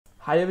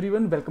Hi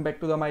everyone, welcome back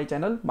to my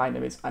channel. My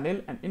name is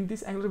Anil, and in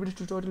this Angular video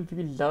tutorial we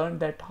will learn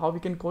that how we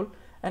can call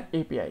an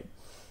API.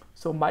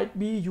 So might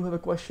be you have a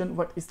question,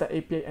 what is the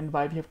API and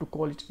why we have to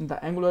call it in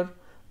the Angular,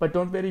 but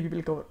don't worry, we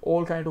will cover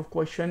all kind of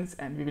questions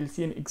and we will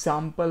see an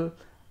example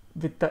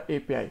with the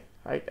API,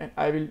 right? And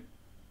I will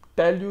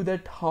tell you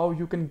that how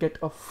you can get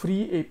a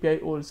free API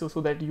also,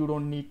 so that you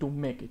don't need to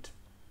make it.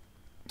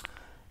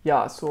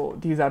 Yeah, so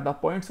these are the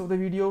points of the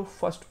video.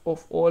 First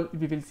of all,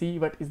 we will see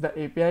what is the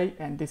API,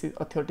 and this is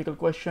a theoretical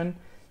question.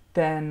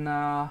 Then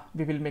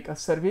we will make a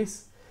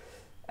service,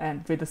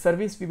 and with the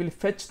service we will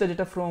fetch the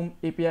data from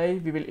API,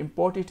 we will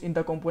import it in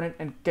the component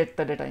and get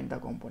the data in the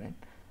component.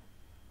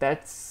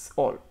 That's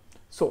all.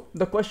 So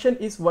the question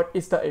is, what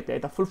is the API?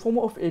 The full form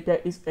of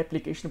API is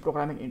application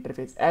programming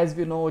interface. As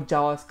we know,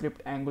 JavaScript,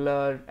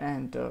 Angular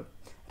and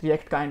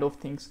React kind of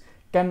things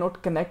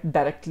cannot connect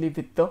directly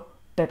with the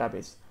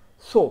database.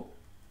 So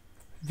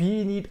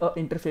we need an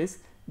interface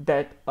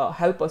that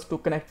help us to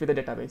connect with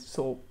the database.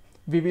 So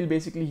we will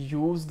basically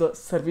use the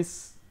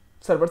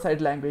server-side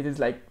languages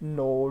like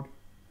Node,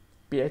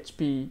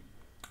 PHP,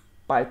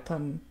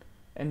 Python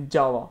and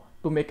Java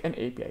to make an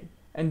API.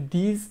 And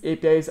these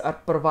APIs are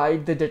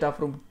provide the data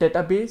from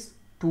database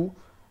to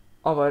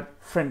our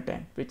front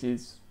end, which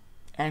is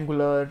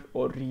Angular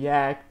or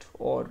React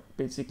or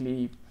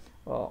basically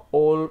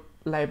all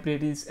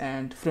libraries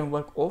and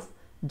framework of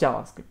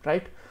JavaScript,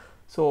 right?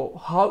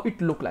 So how it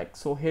look like?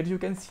 So here you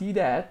can see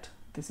that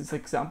this is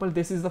example,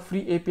 this is the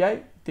free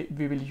API,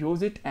 we will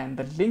use it, and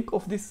the link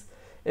of this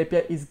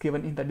API is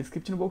given in the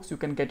description box. You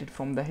can get it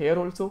from the here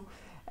also.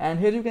 And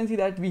here you can see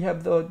that we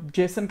have the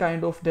JSON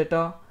kind of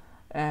data,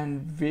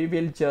 and we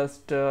will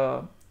just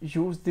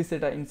use this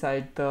data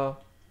inside the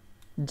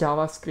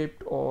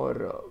JavaScript,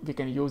 or we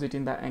can use it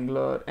in the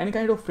Angular, any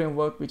kind of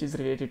framework which is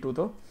related to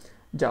the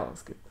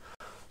JavaScript.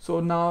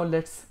 So now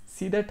let's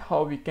see that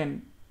how we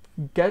can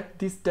get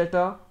this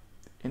data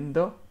in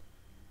the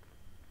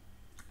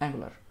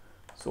Angular.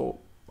 So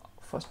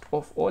first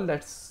of all,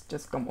 let's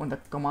just come on the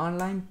command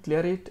line,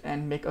 clear it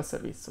and make a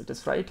service. So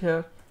just write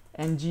here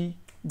ng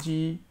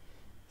g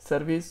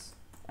service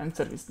and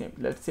service name.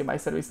 Let's say my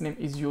service name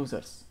is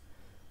users,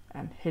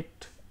 and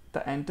hit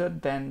the enter.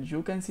 Then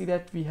you can see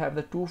that we have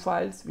the two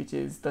files, which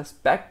is the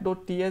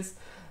spec.ts,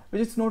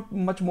 which is not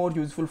much more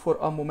useful for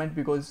a moment,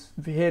 because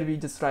here we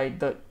just write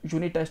the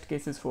unit test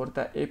cases for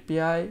the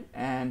API,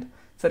 and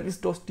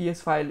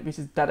service.ts file which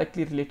is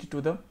directly related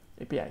to the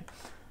API.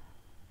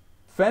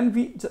 When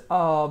we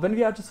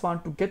are just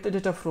want to get the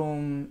data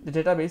from the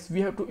database,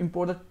 we have to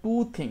import the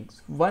two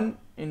things. One,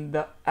 in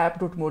the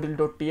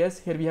app.module.ts,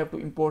 here we have to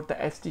import the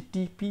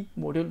HTTP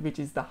module, which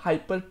is the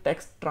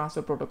hypertext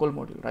transfer protocol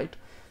module, right?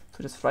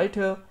 So just write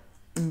here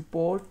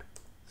import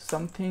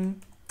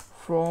something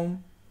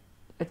from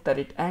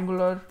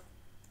 @Angular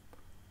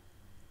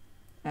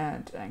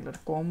and Angular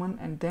common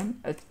and then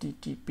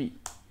HTTP,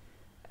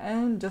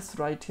 and just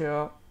write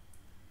here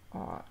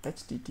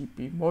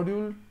HTTP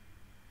module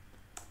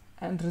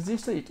and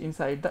register it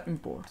inside the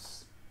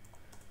imports.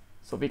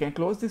 So we can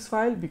close this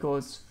file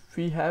because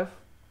we have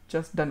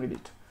just done with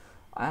it.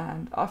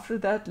 And after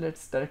that,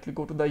 let's directly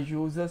go to the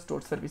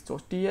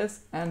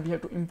users.service.ts, and we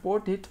have to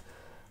import it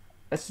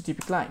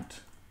HTTP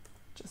client.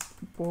 Just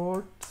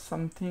import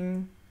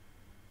something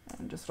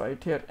and just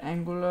write here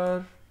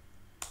Angular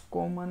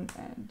common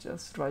and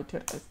just write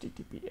here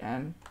HTTP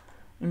and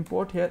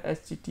import here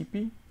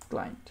HTTP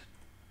client.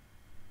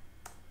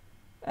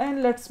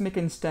 And let's make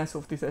an instance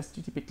of this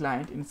HTTP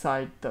client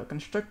inside the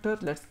constructor.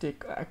 Let's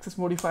take access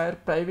modifier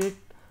private,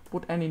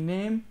 put any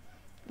name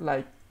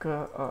like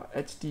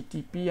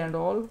HTTP and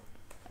all,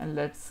 and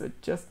let's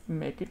just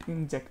make it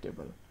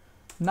injectable.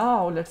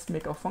 Now let's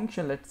make a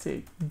function, let's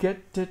say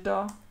get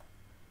data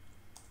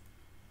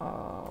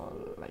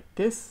like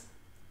this.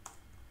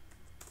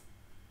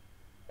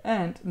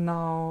 And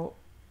now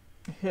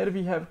here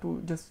we have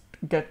to just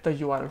get the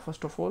URL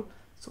first of all.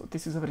 So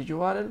this is our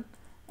URL,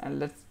 and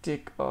let's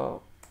take a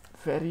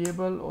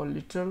variable or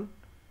literal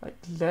like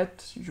let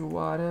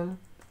URL,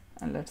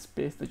 and let's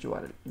paste the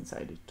URL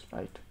inside it,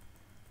 right?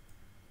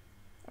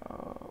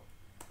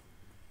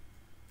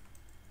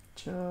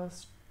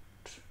 Just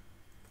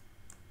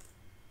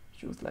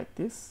use like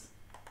this,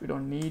 we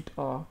don't need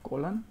a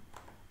colon.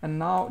 And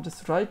now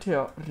just write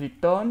here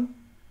return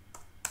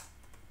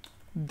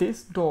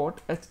this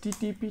dot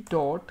http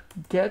dot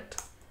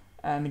get,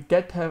 and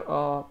get have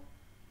a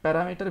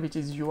parameter which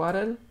is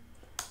URL,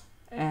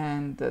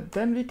 and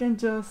then we can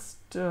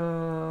just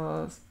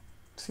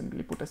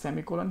simply put a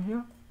semicolon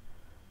here.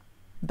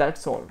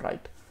 That's all,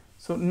 right?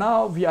 So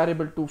now we are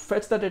able to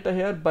fetch the data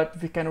here, but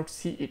we cannot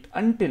see it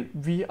until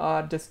we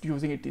are just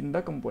using it in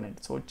the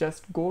component. So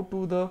just go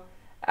to the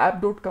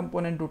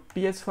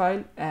app.component.ts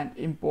file and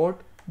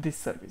import this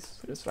service.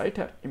 So just write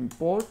here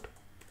import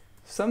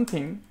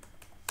something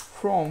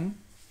from,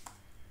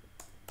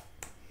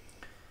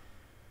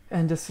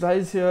 and just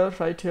write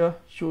here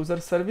user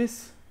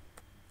service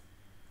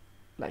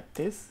like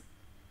this,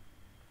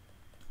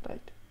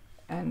 right?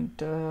 And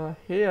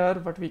here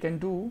what we can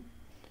do,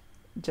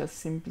 just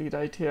simply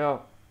write here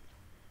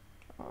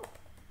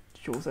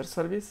user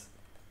service,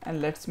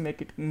 and let's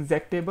make it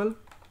injectable.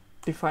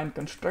 Define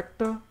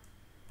constructor,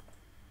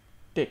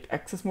 take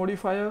access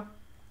modifier,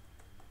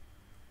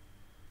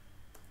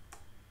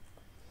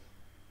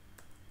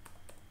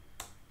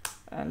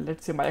 and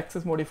let's say my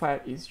access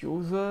modifier is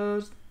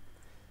users,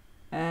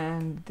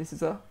 and this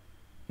is a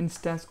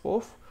instance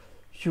of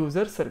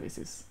user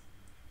services,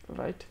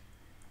 right?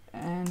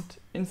 And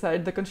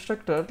inside the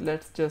constructor,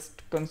 let's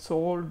just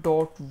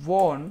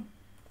console.warn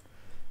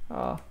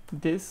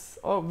this,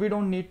 or we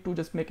don't need to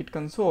just make it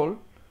console,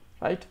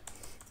 right?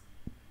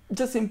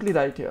 Just simply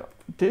write here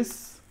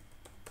this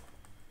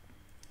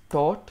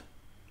dot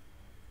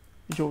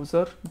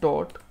user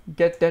dot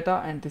get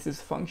data, and this is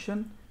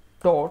function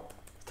dot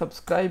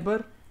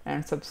subscriber,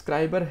 and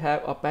subscriber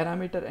have a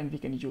parameter, and we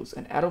can use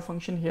an arrow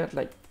function here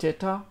like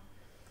data.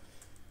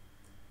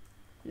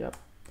 Yep.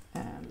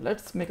 And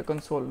let's make a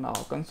console now,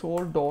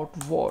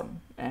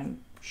 console.warn,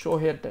 and show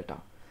here data.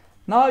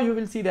 Now you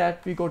will see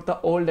that we got the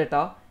all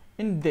data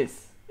in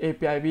this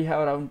API. We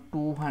have around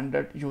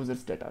 200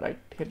 users data, right?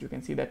 Here you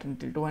can see that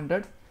until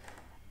 200,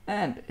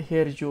 and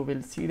here you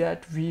will see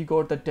that we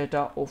got the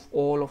data of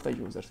all of the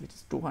users, which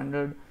is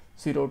 200,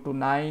 0 to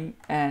 9,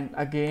 and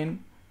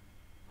again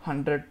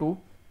 100 to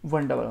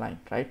 199,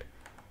 right?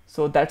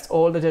 So that's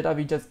all the data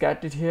we just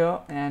got it here,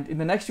 and in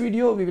the next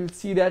video we will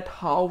see that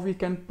how we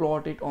can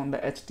plot it on the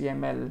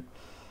HTML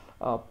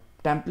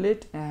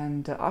template,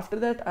 and after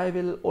that I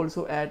will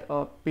also add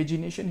a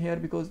pagination here,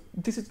 because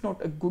this is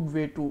not a good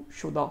way to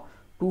show the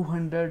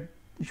 200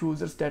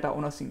 users data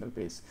on a single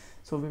page.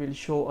 So we will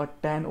show a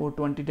 10 or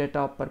 20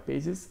 data per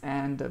pages,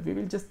 and we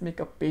will just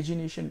make a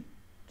pagination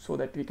so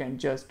that we can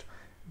just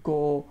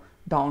go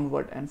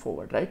downward and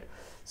forward, right?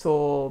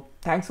 So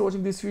thanks for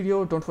watching this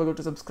video. Don't forget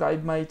to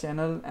subscribe my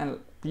channel, and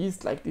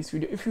please like this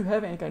video. If you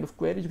have any kind of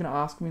query, you can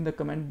ask me in the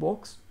comment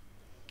box,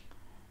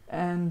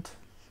 and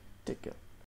take care.